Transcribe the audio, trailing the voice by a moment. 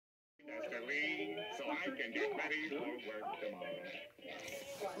leave so I can get ready for work tomorrow.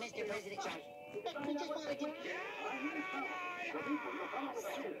 Mr. President, we just wanted to...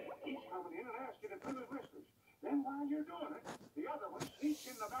 He's coming in and asks you to fill his whiskers. Then while you're doing it, the other one sneaks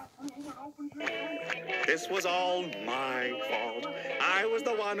in the back room and opens your door. This was all my fault. I was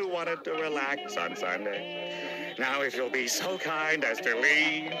the one who wanted to relax on Sunday. Now if you'll be so kind as to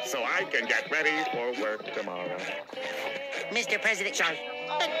leave so I can get ready for work tomorrow. Mr. President,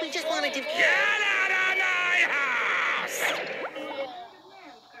 we just wanted to... Get out of my house!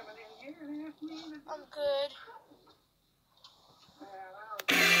 I'm good.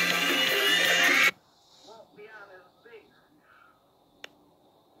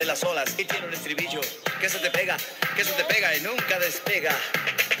 De las olas y tiene un estribillo que se te pega y nunca despega.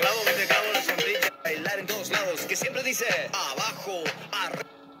 Clavo que te clavo la sombrilla, bailar en todos lados, que siempre dice abajo, arriba.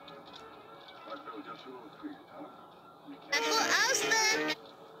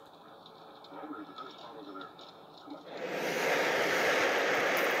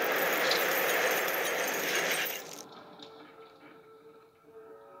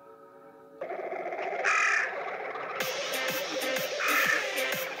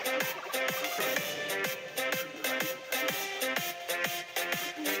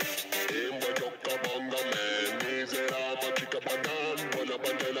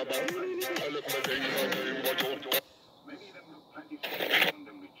 Many of them look plenty small in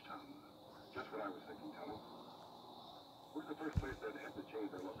them each town. Just what I was thinking, Tony. Where's the first place that had to change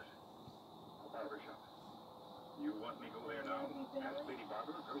their looks? A barber shop. You want me to go there now? Ask Lady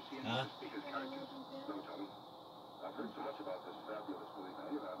Barbara or go see him to speak his characters? No, Tony. I've heard so much about this fabulous Willie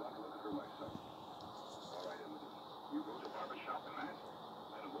Manuel, I'd like to look at her myself. All right, Emily. You go to Barbara's shop and ask.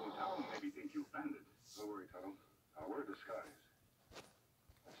 And the whole town maybe think you've banded. Don't worry, Tony. I'll wear a disguise.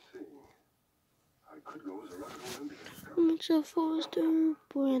 Let's see. I could go as a rugged old Indian. Mr. Foster,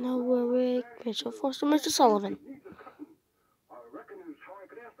 Buena Warwick, Mr. Foster, Mr. Sullivan. I reckon is how I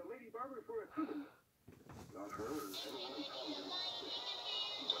could ask the Lady Barbara for a cousin. Not her, or anyone in town getting suspicious.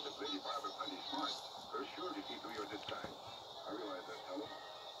 But if Lady Barbara plenty smart, her sure to see through your disguise. I realize that, Tony.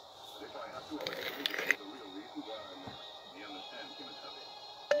 But if I have to, I'll get you the real reason why I'm there. You understand, Kimasabi?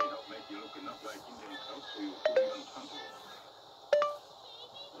 May help make you look enough like Indian scouts so you'll fool you on Tonto.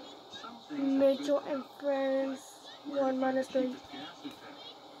 Mitchell and Friends, 1 minus 3. And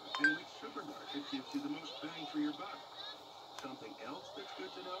which supermarket gives you the most bang for your buck? Something else that's good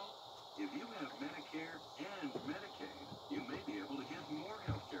to know? If you have Medicare and Medicaid, you may be able to get more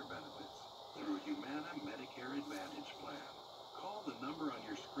health care benefits through Humana Medicare Advantage Plan. Call the number on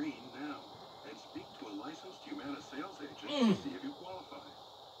your screen now and speak to a licensed Humana sales agent to see if you qualify.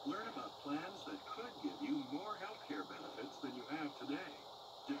 Learn about plans that could give you more health care benefits than you have today.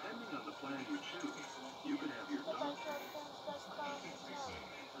 Depending on the plan you choose, you can have your doctor.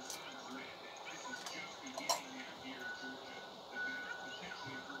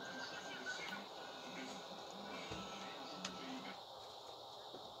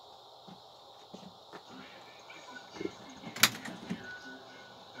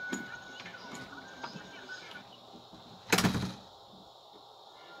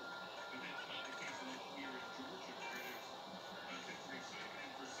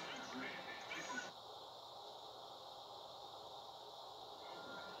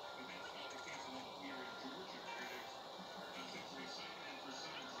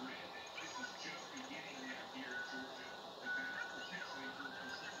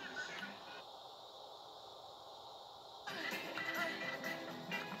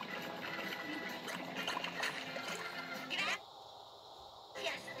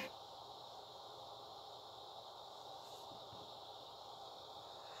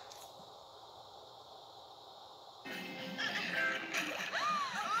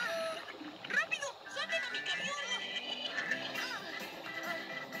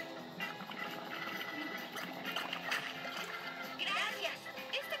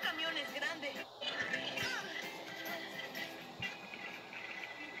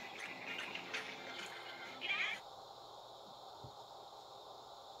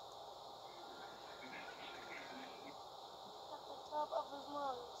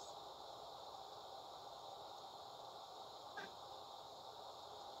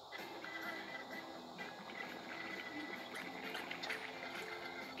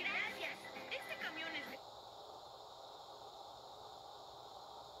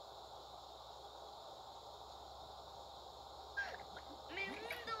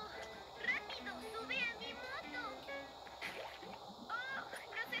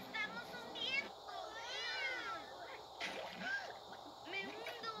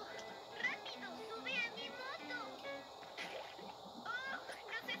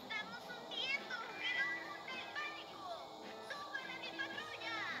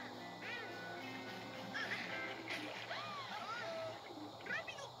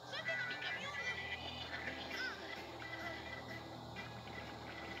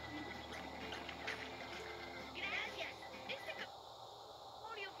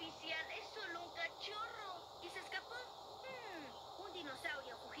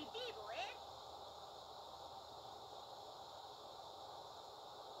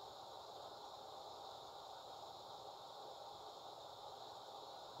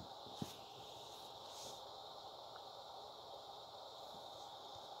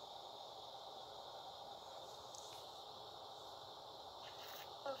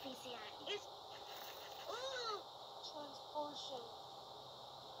 oficial. Es... ¡Oh! Transportation.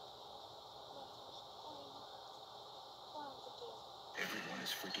 Everyone is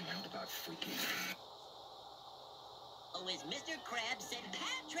freaking out about freaking. Oh, as Mr. Krabs said,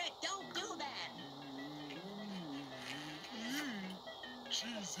 Patrick, don't do that.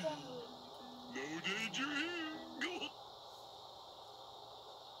 Cheesy. No danger here. Go.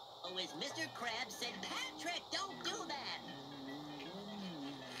 Oh, as Mr. Krabs said, Patrick, don't do that.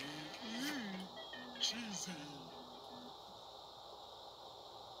 Cheesy.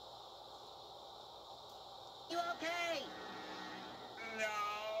 You okay?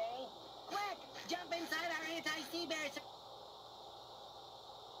 No. Quick, jump inside our anti-sea bear.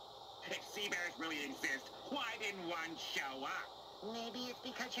 If sea bears really exist, why didn't one show up? Maybe it's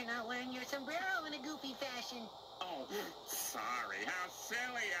because you're not wearing your sombrero in a goofy fashion. Oh, sorry. How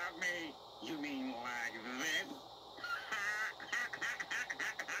silly of me. You mean like this?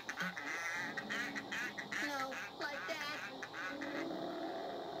 No, like that.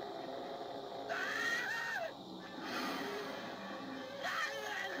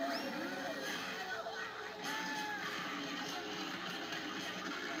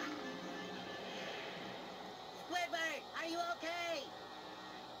 Squidward, are you okay?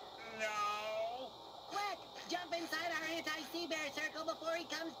 No. Quick, jump inside our anti-sea bear circle before he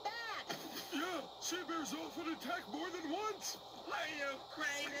comes back. Yeah, sea bears often attack more than once. Are you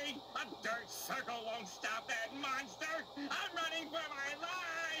crazy? A dirt circle won't stop that monster. I'm running for my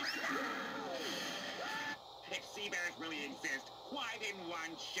life. If sea bears really exist, why didn't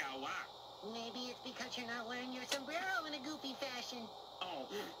one show up? Maybe it's because you're not wearing your sombrero in a goofy fashion. Oh,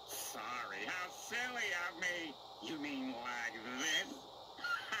 sorry. How silly of me. You mean like this?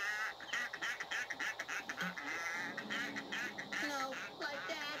 No, like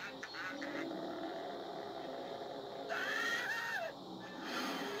that.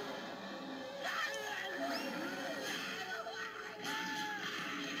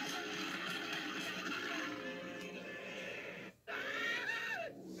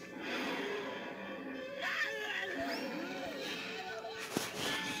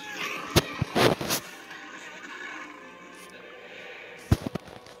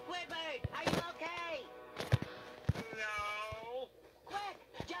 Squidward, are you okay? No. Quick,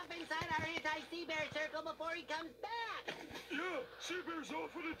 jump inside our anti-sea bear circle before he comes back. Yeah, sea bears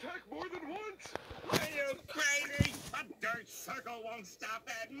often attack more than once. Are you crazy? A dirt circle won't stop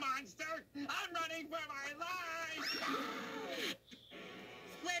that monster. I'm running for my life.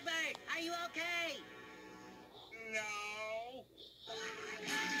 Squidward, are you okay? No.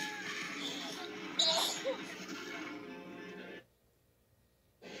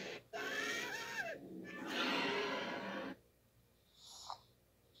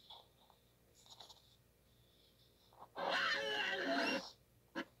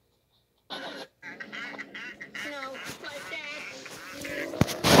 No, like that.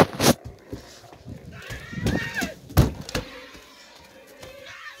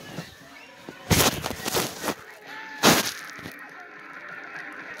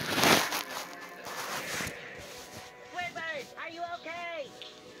 Squidward, are you okay?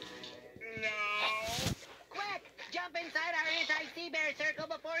 No. Quick, jump inside our anti-sea bear circle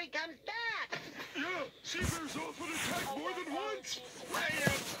before he comes back. Yeah, sea bears often attack more than once. Are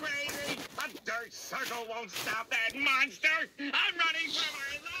you crazy? A dirt circle won't stop that monster. I'm running for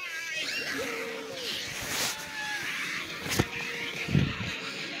my life.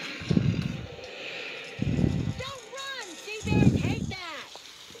 Don't run! Sea bears hate that!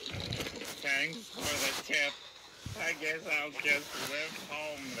 Thanks for the tip. I guess I'll just swim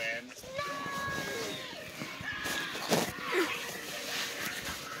home then.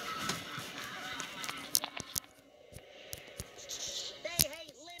 They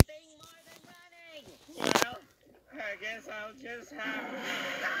hate limping more than running! Well, I guess I'll just have...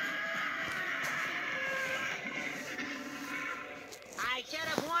 I should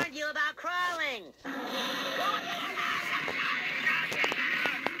have warned you about crawling! What'd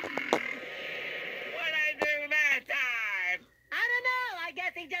I do that time? I don't know, I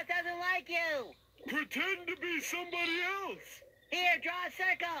guess he just doesn't like you! Pretend to be somebody else. Here, draw a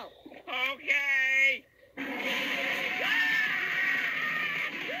circle! Okay.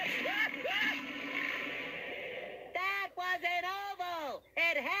 That was an oval!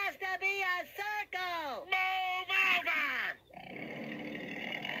 It has to be a circle! Move over!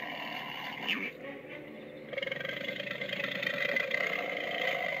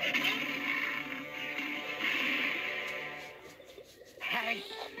 Hey,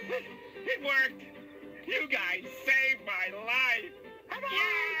 it worked! You guys saved my life!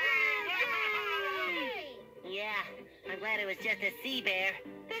 Yeah, I'm glad it was just a sea bear.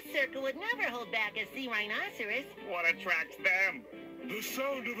 This circle would never hold back a sea rhinoceros. What attracts them? The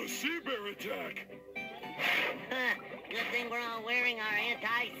sound of a sea bear attack. Good thing we're all wearing our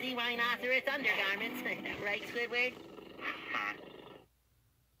anti-sea rhinoceros undergarments. Right, Squidward?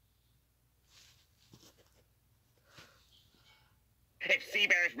 If sea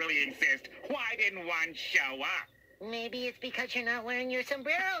bears really exist, why didn't one show up? Maybe it's because you're not wearing your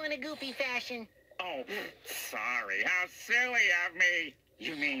sombrero in a goofy fashion. Oh, sorry. How silly of me.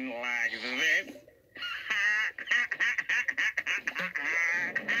 You mean like this?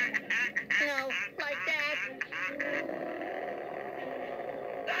 No, like that.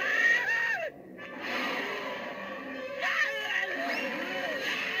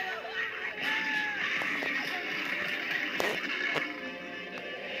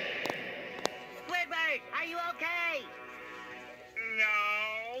 Squidward, are you okay?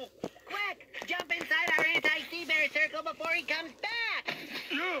 No. Quick, jump inside our anti-sea bear circle before he comes back.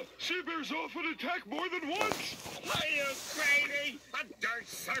 Yeah, sea bears often attack more than once. Are you crazy? A dirt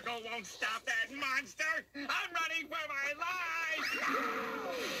circle won't stop that monster. I'm running for my life.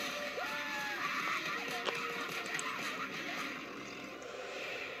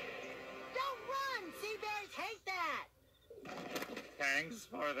 Don't run! Sea bears hate that! Thanks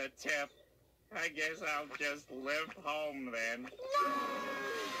for the tip. I guess I'll just live home then.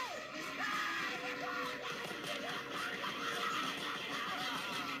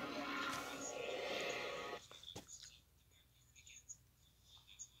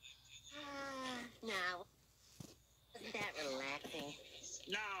 Now, isn't that relaxing?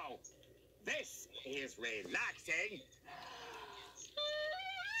 No, this is relaxing.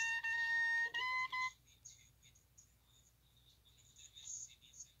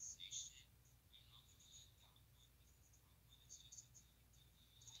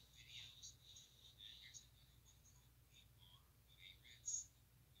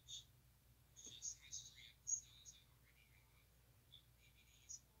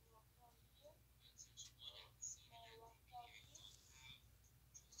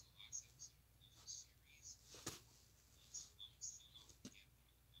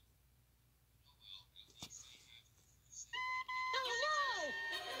 Oh no!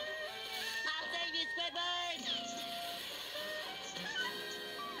 I'll save you, Squidward!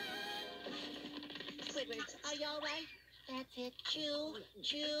 Squidward, are you all right? That's it. Chew,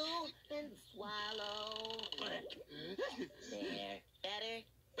 chew, and swallow. There. Better?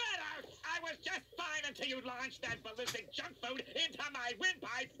 Better! I was just fine until you launched that ballistic junk food into my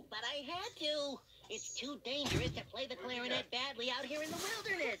windpipe. But I had to. It's too dangerous to play the clarinet badly out here in the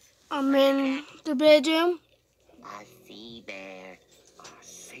wilderness. I'm in the bedroom. A sea bear.